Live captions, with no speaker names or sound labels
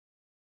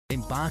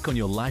Embark on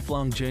your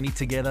lifelong journey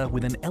together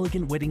with an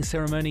elegant wedding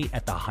ceremony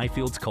at the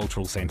Highfields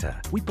Cultural Centre.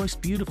 We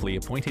boast beautifully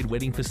appointed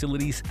wedding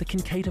facilities that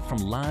can cater from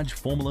large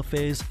formal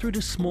affairs through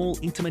to small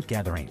intimate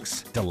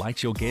gatherings.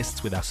 Delight your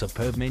guests with our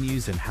superb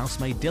menus and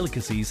house-made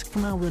delicacies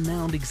from our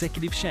renowned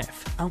executive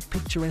chef. Our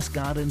picturesque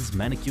gardens,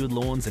 manicured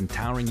lawns and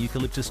towering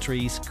eucalyptus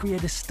trees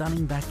create a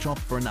stunning backdrop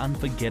for an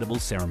unforgettable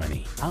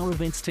ceremony. Our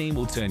events team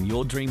will turn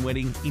your dream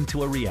wedding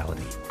into a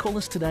reality. Call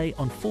us today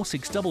on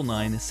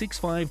 4699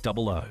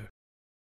 6500.